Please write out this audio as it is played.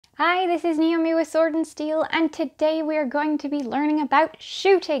Hi, this is Naomi with Sword and Steel, and today we are going to be learning about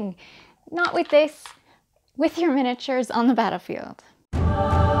shooting. Not with this, with your miniatures on the battlefield.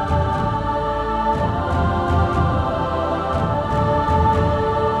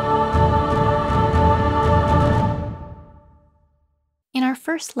 In our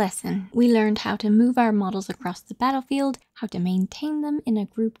first lesson, we learned how to move our models across the battlefield, how to maintain them in a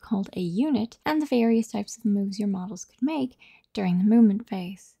group called a unit, and the various types of moves your models could make during the movement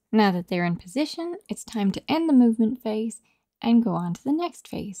phase. Now that they're in position, it's time to end the movement phase and go on to the next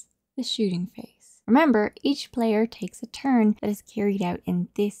phase, the shooting phase. Remember, each player takes a turn that is carried out in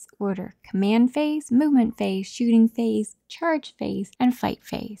this order: command phase, movement phase, shooting phase, charge phase, and fight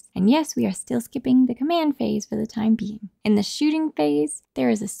phase. And yes, we are still skipping the command phase for the time being. In the shooting phase, there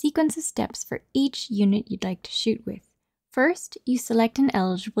is a sequence of steps for each unit you'd like to shoot with. First, you select an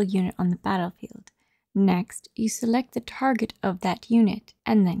eligible unit on the battlefield. Next, you select the target of that unit,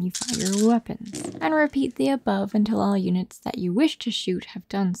 and then you fire your weapons. And repeat the above until all units that you wish to shoot have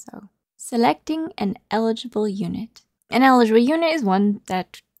done so. Selecting an eligible unit. An eligible unit is one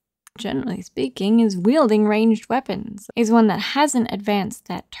that, generally speaking, is wielding ranged weapons, is one that hasn't advanced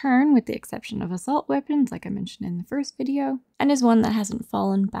that turn with the exception of assault weapons, like I mentioned in the first video, and is one that hasn't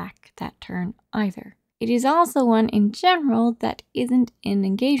fallen back that turn either. It is also one in general that isn't in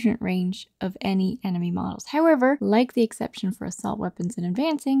engagement range of any enemy models. However, like the exception for assault weapons and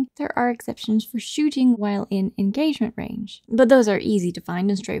advancing, there are exceptions for shooting while in engagement range. But those are easy to find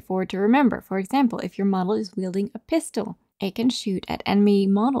and straightforward to remember. For example, if your model is wielding a pistol, it can shoot at enemy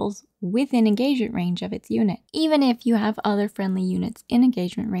models within engagement range of its unit, even if you have other friendly units in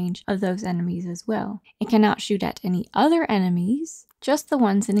engagement range of those enemies as well. It cannot shoot at any other enemies, just the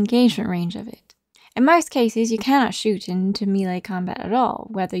ones in engagement range of it. In most cases, you cannot shoot into melee combat at all,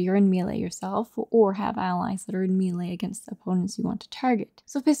 whether you're in melee yourself or have allies that are in melee against the opponents you want to target.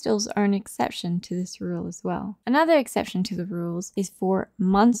 So pistols are an exception to this rule as well. Another exception to the rules is for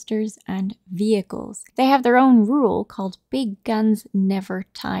monsters and vehicles. They have their own rule called Big Guns Never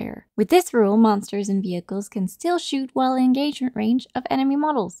Tire. With this rule, monsters and vehicles can still shoot while in engagement range of enemy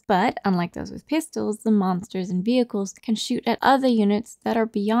models. But unlike those with pistols, the monsters and vehicles can shoot at other units that are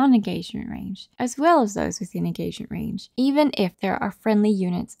beyond engagement range, as well as those within engagement range, even if there are friendly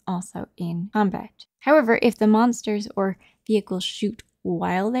units also in combat. However, if the monsters or vehicles shoot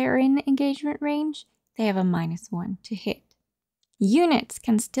while they are in engagement range, they have a -1 to hit. Units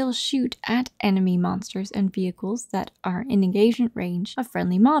can still shoot at enemy monsters and vehicles that are in engagement range of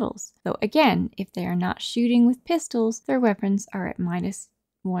friendly models, though again, if they are not shooting with pistols, their weapons are at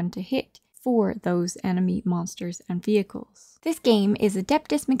 -1 to hit for those enemy monsters and vehicles. This game is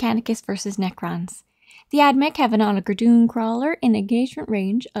Adeptus Mechanicus versus Necrons. The Admech have an Onagradoon crawler in engagement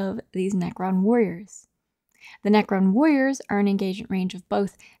range of these Necron warriors. The Necron warriors are in engagement range of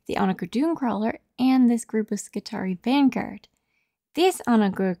both the Onagradoon crawler and this group of Skitarii Vanguard. This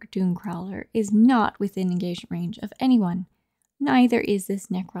Onagradoon crawler is not within engagement range of anyone. Neither is this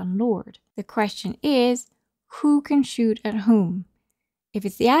Necron lord. The question is, who can shoot at whom? If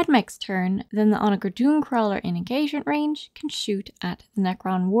it's the Admech's turn, then the Onagradoon crawler in engagement range can shoot at the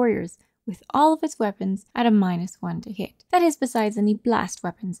Necron warriors with all of its weapons at a -1 to hit. That is besides any blast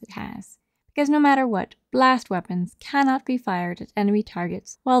weapons it has, because no matter what, blast weapons cannot be fired at enemy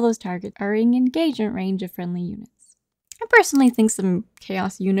targets while those targets are in engagement range of friendly units. I personally think some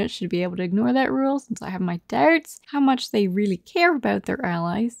Chaos units should be able to ignore that rule, since I have my doubts how much they really care about their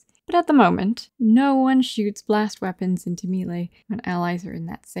allies. But at the moment, no one shoots blast weapons into melee when allies are in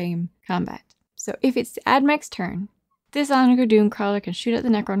that same combat. So if it's the Admech's turn, this Onagradoon crawler can shoot at the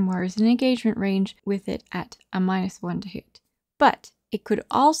Necron warriors in engagement range with it at a -1 to hit. But it could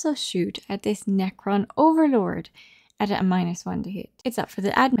also shoot at this Necron overlord at a -1 to hit. It's up for the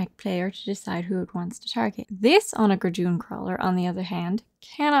Admech player to decide who it wants to target. This Onagradoon crawler, on the other hand,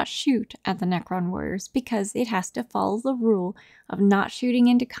 cannot shoot at the Necron warriors because it has to follow the rule of not shooting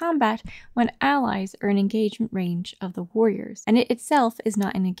into combat when allies are in engagement range of the warriors, and it itself is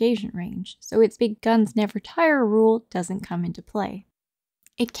not in engagement range, so its Big Guns Never Tire rule doesn't come into play.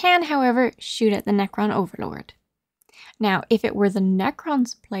 It can, however, shoot at the Necron overlord. Now, if it were the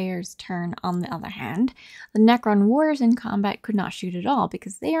Necron's player's turn, on the other hand, the Necron warriors in combat could not shoot at all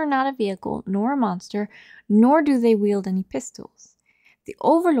because they are not a vehicle nor a monster, nor do they wield any pistols. The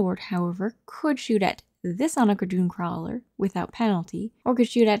Overlord, however, could shoot at this Onagradoon crawler without penalty, or could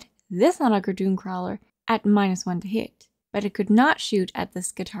shoot at this Onagradoon crawler at -1 to hit. But it could not shoot at the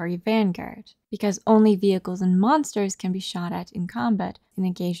Skitarii Vanguard, because only vehicles and monsters can be shot at in combat in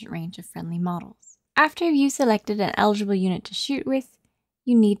engagement range of friendly models. After you've selected an eligible unit to shoot with,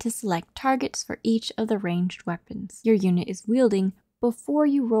 you need to select targets for each of the ranged weapons your unit is wielding before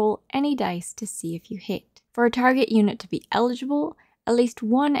you roll any dice to see if you hit. For a target unit to be eligible, at least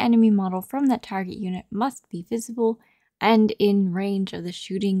one enemy model from that target unit must be visible and in range of the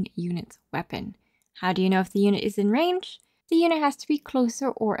shooting unit's weapon. How do you know if the unit is in range? The unit has to be closer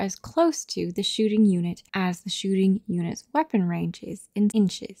or as close to the shooting unit as the shooting unit's weapon range is in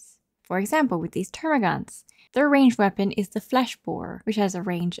inches. For example, with these termagants, their ranged weapon is the flesh borer, which has a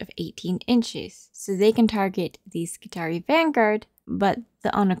range of 18 inches, so they can target the Skitarii Vanguard, but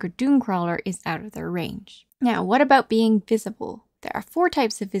the Onager Dooncrawler is out of their range. Now, what about being visible? There are 4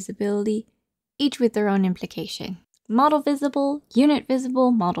 types of visibility, each with their own implication. Model visible, unit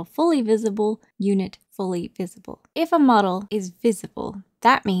visible, model fully visible, unit fully visible. If a model is visible,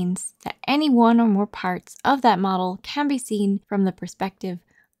 that means that any one or more parts of that model can be seen from the perspective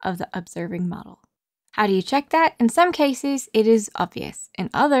of the observing model. How do you check that? In some cases, it is obvious. In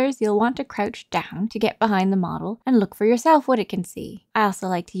others, you'll want to crouch down to get behind the model and look for yourself what it can see. I also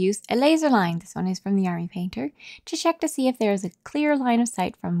like to use a laser line, this one is from the Army Painter, to check to see if there is a clear line of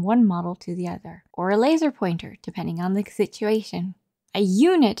sight from one model to the other, or a laser pointer, depending on the situation. A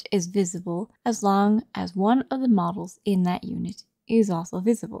unit is visible as long as one of the models in that unit is also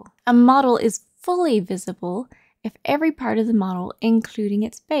visible. A model is fully visible if every part of the model, including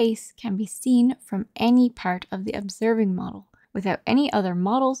its base, can be seen from any part of the observing model, without any other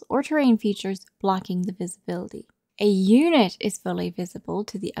models or terrain features blocking the visibility. A unit is fully visible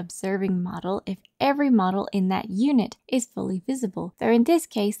to the observing model if every model in that unit is fully visible, though in this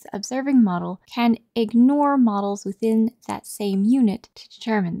case, the observing model can ignore models within that same unit to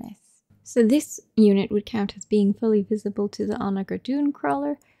determine this. So this unit would count as being fully visible to the Onager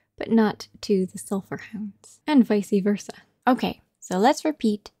Dooncrawler, but not to the Sulphur Hounds, and vice versa. Okay, so let's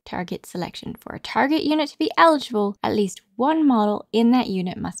repeat target selection. For a target unit to be eligible, at least one model in that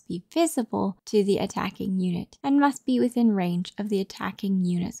unit must be visible to the attacking unit and must be within range of the attacking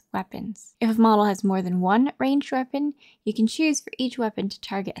unit's weapons. If a model has more than one ranged weapon, you can choose for each weapon to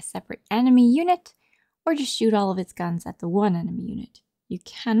target a separate enemy unit or just shoot all of its guns at the one enemy unit. You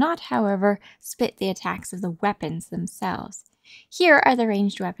cannot, however, split the attacks of the weapons themselves. Here are the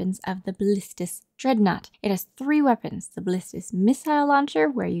ranged weapons of the Ballistus Dreadnought. It has 3 weapons: the Ballistus Missile Launcher,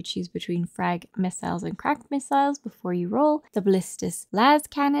 where you choose between frag missiles and crack missiles before you roll, the Ballistus Las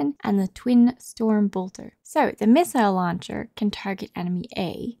Cannon, and the Twin Storm Bolter. So, the Missile Launcher can target enemy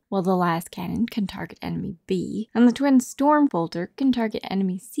A, while the Las Cannon can target enemy B, and the Twin Storm Bolter can target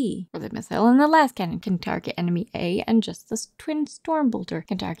enemy C, or the Missile and the Las Cannon can target enemy A, and just the Twin Storm Bolter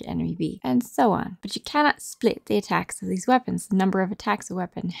can target enemy B, and so on. But you cannot split the attacks of these weapons. The number of attacks a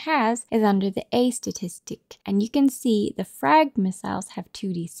weapon has is under the A statistic, and you can see the frag missiles have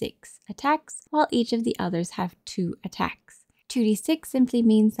 2d6 attacks, while each of the others have 2 attacks. 2d6 simply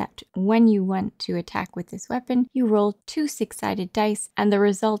means that when you want to attack with this weapon, you roll 2 6-sided dice, and the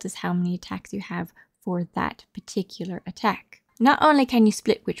result is how many attacks you have for that particular attack. Not only can you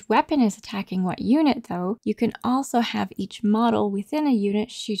split which weapon is attacking what unit though, you can also have each model within a unit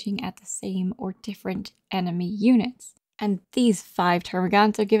shooting at the same or different enemy units. And these 5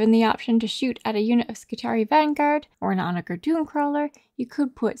 termagants are given the option to shoot at a unit of Skitarii Vanguard or an Onager Dooncrawler. You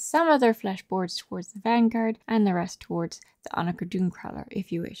could put some of their flesh boards towards the Vanguard and the rest towards the Onager Dooncrawler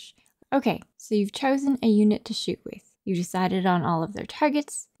if you wish. Okay, so you've chosen a unit to shoot with. You decided on all of their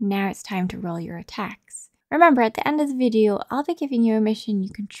targets. Now it's time to roll your attacks. Remember, at the end of the video, I'll be giving you a mission you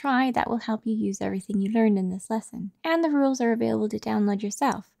can try that will help you use everything you learned in this lesson. And the rules are available to download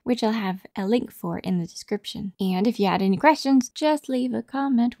yourself, which I'll have a link for in the description. And if you had any questions, just leave a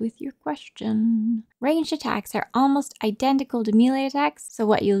comment with your question. Ranged attacks are almost identical to melee attacks, so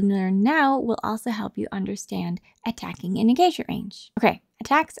what you'll learn now will also help you understand attacking in engagement range. Okay,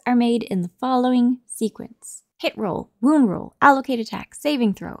 attacks are made in the following sequence: hit roll, wound roll, allocate attack,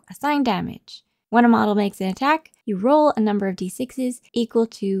 saving throw, assign damage. When a model makes an attack, you roll a number of d6s equal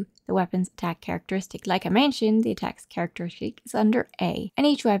to the weapon's attack characteristic. Like I mentioned, the attack's characteristic is under A, and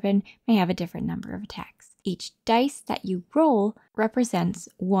each weapon may have a different number of attacks. Each dice that you roll represents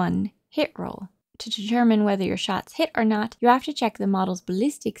 1 hit roll. To determine whether your shots hit or not, you have to check the model's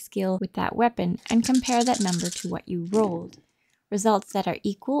ballistic skill with that weapon and compare that number to what you rolled. Results that are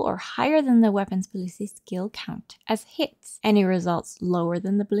equal or higher than the weapon's ballistic skill count as hits. Any results lower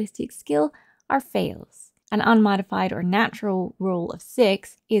than the ballistic skill are fails. An unmodified or natural roll of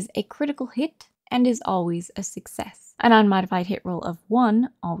 6 is a critical hit and is always a success. An unmodified hit roll of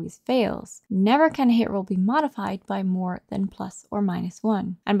 1 always fails. Never can a hit roll be modified by more than plus or minus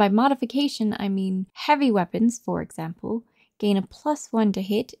 1. And by modification, I mean heavy weapons, for example, gain a +1 to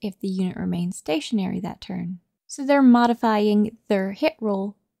hit if the unit remains stationary that turn. So they're modifying their hit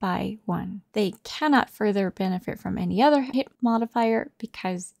roll by 1. They cannot further benefit from any other hit modifier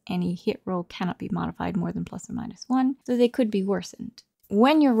because any hit roll cannot be modified more than plus or minus 1, so they could be worsened.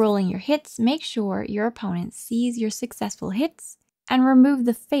 When you're rolling your hits, make sure your opponent sees your successful hits and remove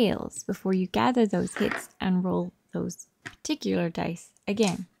the fails before you gather those hits and roll those particular dice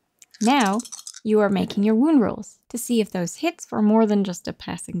again. Now, you are making your wound rolls to see if those hits were more than just a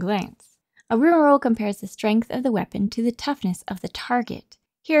passing glance. A wound roll compares the strength of the weapon to the toughness of the target.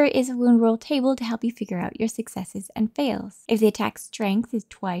 Here is a wound roll table to help you figure out your successes and fails. If the attack's strength is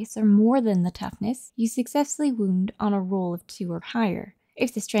twice or more than the toughness, you successfully wound on a roll of 2 or higher.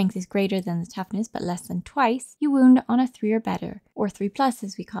 If the strength is greater than the toughness but less than twice, you wound on a 3 or better, or 3+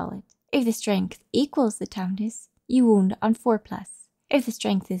 as we call it. If the strength equals the toughness, you wound on 4+. If the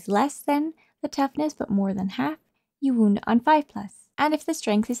strength is less than the toughness but more than half, you wound on 5+. And if the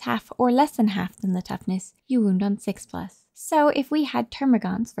strength is half or less than half than the toughness, you wound on 6+. So if we had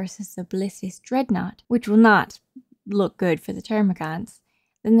Termagants versus the Ballistic Dreadnought, which will not look good for the Termagants,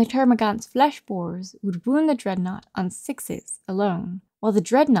 then the Termagant's flesh borers would wound the Dreadnought on 6s alone, while the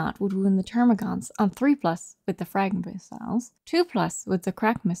Dreadnought would wound the Termagants on 3+ with the frag missiles, 2+ with the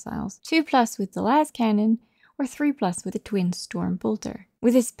crack missiles, 2+ with the las cannon, or 3+ with the twin storm bolter.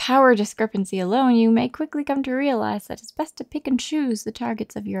 With this power discrepancy alone, you may quickly come to realize that it's best to pick and choose the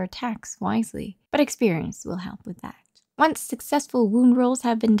targets of your attacks wisely, but experience will help with that. Once successful wound rolls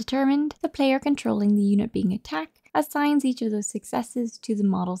have been determined, the player controlling the unit being attacked assigns each of those successes to the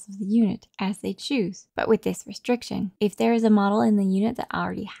models of the unit as they choose. But with this restriction, if there is a model in the unit that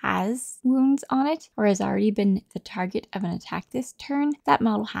already has wounds on it or has already been the target of an attack this turn, that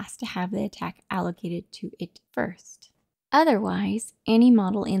model has to have the attack allocated to it first. Otherwise, any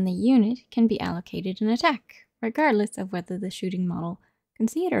model in the unit can be allocated an attack, regardless of whether the shooting model can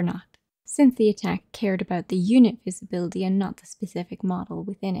see it or not, since the attack cared about the unit visibility and not the specific model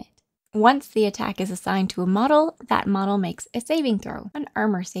within it. Once the attack is assigned to a model, that model makes a saving throw, an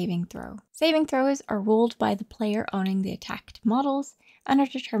armor saving throw. Saving throws are rolled by the player owning the attacked models and are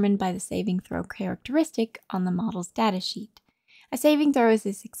determined by the saving throw characteristic on the model's data sheet. A saving throw is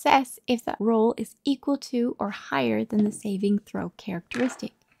a success if that roll is equal to or higher than the saving throw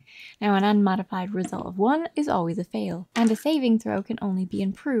characteristic. Now, an unmodified result of 1 is always a fail, and a saving throw can only be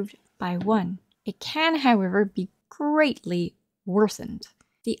improved by 1. It can, however, be greatly worsened.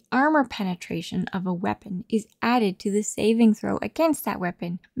 The armor penetration of a weapon is added to the saving throw against that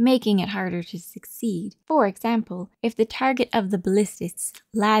weapon, making it harder to succeed. For example, if the target of the ballistist's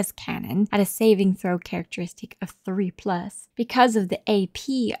las cannon had a saving throw characteristic of 3+, because of the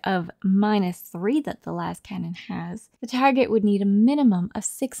AP of -3 that the las cannon has, the target would need a minimum of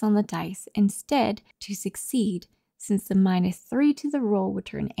 6 on the dice instead to succeed, since the -3 to the roll would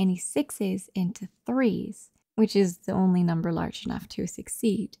turn any 6s into 3s. Which is the only number large enough to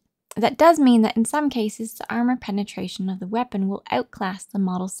succeed. That does mean that in some cases, the armor penetration of the weapon will outclass the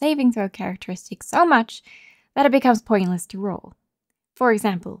model's saving throw characteristic so much that it becomes pointless to roll. For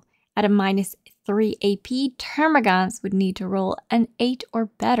example, at a -3 AP, Termagants would need to roll an 8 or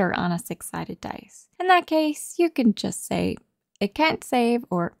better on a 6-sided dice. In that case, you can just say, it can't save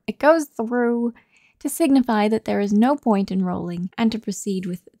or it goes through, to signify that there is no point in rolling and to proceed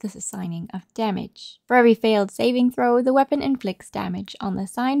with the assigning of damage. For every failed saving throw, the weapon inflicts damage on the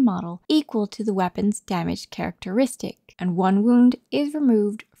assigned model equal to the weapon's damage characteristic, and 1 wound is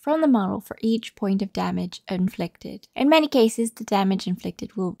removed from the model for each point of damage inflicted. In many cases, the damage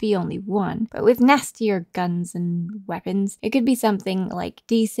inflicted will be only 1, but with nastier guns and weapons, it could be something like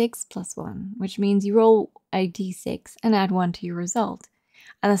d6 + 1, which means you roll a d6 and add 1 to your result,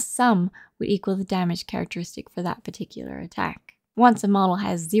 and the sum would equal the damage characteristic for that particular attack. Once a model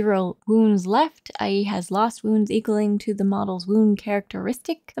has 0 wounds left, i.e. has lost wounds equaling to the model's wound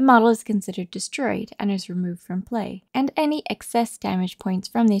characteristic, the model is considered destroyed and is removed from play, and any excess damage points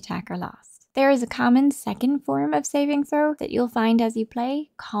from the attack are lost. There is a common second form of saving throw that you'll find as you play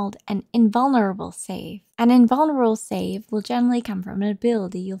called an invulnerable save. An invulnerable save will generally come from an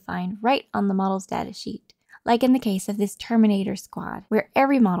ability you'll find right on the model's data sheet, like in the case of this Terminator squad, where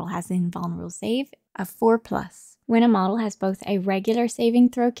every model has an invulnerable save of 4+. When a model has both a regular saving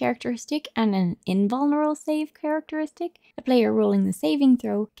throw characteristic and an invulnerable save characteristic, the player rolling the saving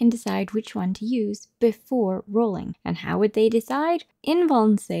throw can decide which one to use before rolling. And how would they decide?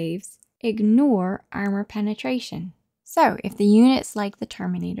 Invuln saves ignore armor penetration. So, if the units like the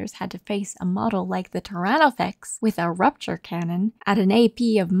Terminators had to face a model like the Tyrannofex with a rupture cannon at an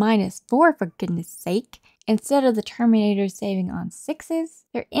AP of -4 for goodness sake, instead of the Terminators saving on 6s,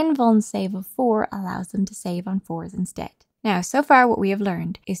 their invuln save of 4 allows them to save on 4s instead. Now, so far what we have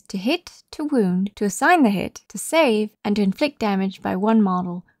learned is to hit, to wound, to assign the hit, to save, and to inflict damage by one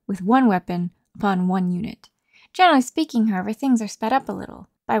model with one weapon upon one unit. Generally speaking, however, things are sped up a little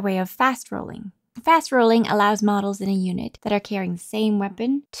by way of fast rolling. Fast rolling allows models in a unit that are carrying the same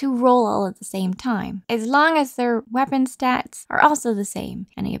weapon to roll all at the same time, as long as their weapon stats are also the same,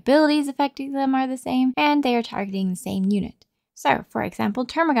 any abilities affecting them are the same, and they are targeting the same unit. So, for example,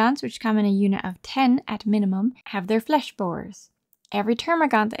 Termagants, which come in a unit of 10 at minimum, have their flesh borers. Every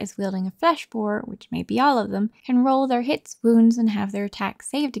Termagant that is wielding a flesh borer, which may be all of them, can roll their hits, wounds, and have their attacks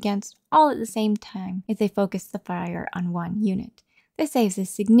saved against all at the same time if they focus the fire on one unit. This saves a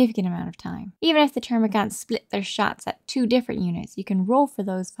significant amount of time. Even if the Termagants split their shots at 2 different units, you can roll for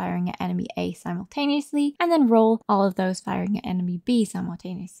those firing at enemy A simultaneously, and then roll all of those firing at enemy B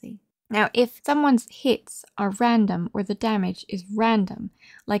simultaneously. Now, if someone's hits are random or the damage is random,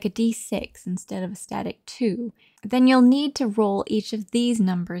 like a d6 instead of a static 2, then you'll need to roll each of these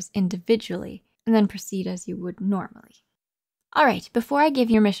numbers individually, and then proceed as you would normally. Alright, before I give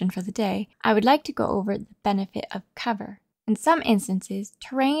your mission for the day, I would like to go over the benefit of cover. In some instances,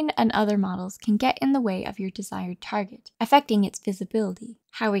 terrain and other models can get in the way of your desired target, affecting its visibility.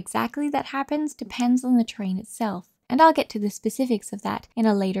 How exactly that happens depends on the terrain itself, and I'll get to the specifics of that in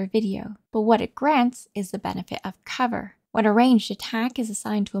a later video. But what it grants is the benefit of cover. When a ranged attack is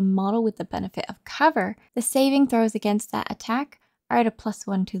assigned to a model with the benefit of cover, the saving throws against that attack are at a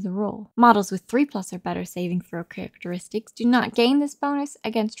 +1 to the roll. Models with 3+ or better saving throw characteristics do not gain this bonus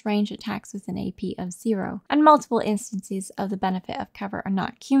against ranged attacks with an AP of 0, and multiple instances of the benefit of cover are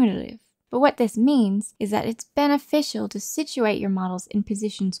not cumulative. But what this means is that it's beneficial to situate your models in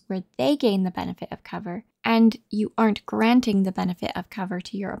positions where they gain the benefit of cover, and you aren't granting the benefit of cover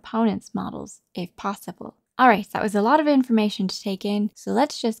to your opponent's models, if possible. Alright, that was a lot of information to take in, so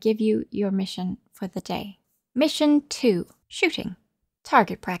let's just give you your mission for the day. Mission 2. Shooting.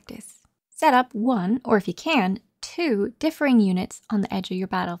 Target practice. Set up 1, or if you can, 2 differing units on the edge of your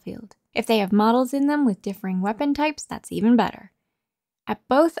battlefield. If they have models in them with differing weapon types, that's even better. At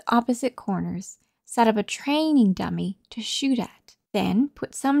both opposite corners, set up a training dummy to shoot at. Then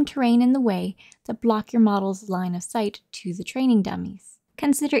put some terrain in the way to block your model's line of sight to the training dummies.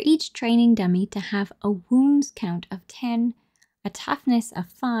 Consider each training dummy to have a wounds count of 10, a toughness of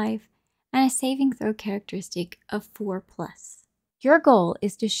 5, and a saving throw characteristic of 4+. Your goal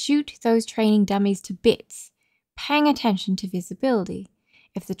is to shoot those training dummies to bits, paying attention to visibility.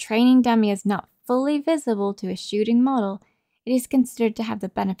 If the training dummy is not fully visible to a shooting model, it is considered to have the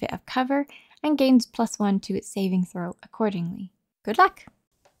benefit of cover and gains +1 to its saving throw accordingly. Good luck!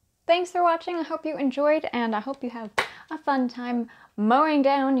 Thanks for watching, I hope you enjoyed, and I hope you have a fun time mowing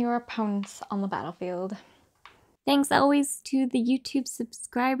down your opponents on the battlefield. Thanks always to the YouTube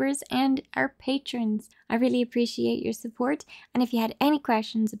subscribers and our patrons. I really appreciate your support, and if you had any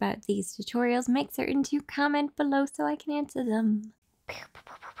questions about these tutorials, make certain to comment below so I can answer them.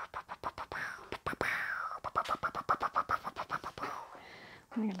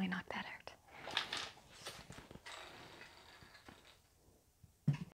 Nearly not better.